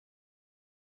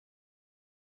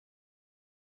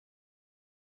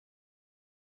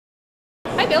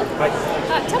Bill. Hi.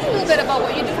 Tell me a little bit about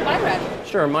what you do for Bio-Rad.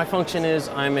 Sure, my function is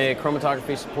I'm a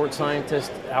chromatography support scientist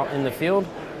out in the field.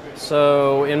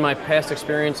 So in my past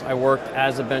experience, I worked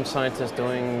as a bench scientist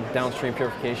doing downstream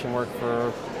purification work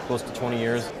for close to 20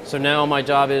 years. So now my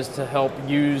job is to help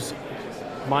use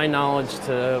my knowledge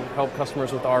to help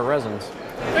customers with our resins.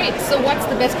 Great, so what's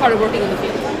the best part of working in the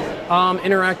field?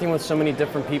 Interacting with so many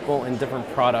different people and different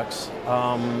products.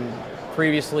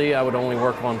 Previously, I would only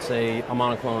work on, say, a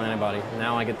monoclonal antibody.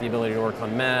 Now I get the ability to work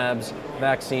on mAbs,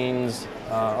 vaccines,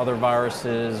 other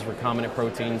viruses, recombinant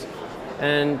proteins,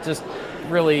 and just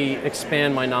really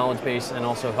expand my knowledge base and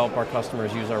also help our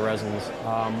customers use our resins.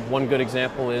 One good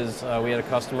example is we had a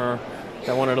customer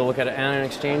that wanted to look at anion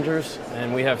exchangers,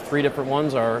 and we have 3 different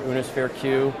ones, our Unisphere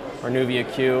Q, our Nuvia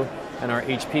Q, and our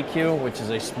HP-Q, which is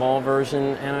a small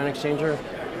version anion exchanger.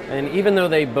 And even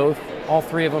though all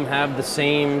 3 of them have the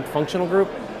same functional group,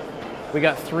 we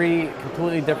got 3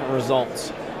 completely different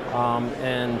results.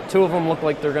 And 2 of them look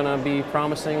like they're going to be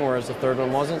promising, whereas the 3rd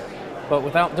one wasn't. But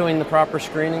without doing the proper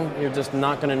screening, you're just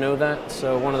not going to know that.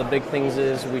 So one of the big things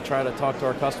is we try to talk to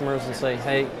our customers and say,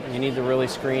 hey, you need to really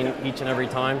screen each and every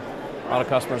time. A lot of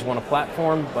customers want a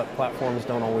platform, but platforms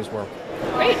don't always work.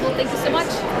 Great, well thank you so much.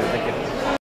 Thank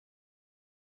you.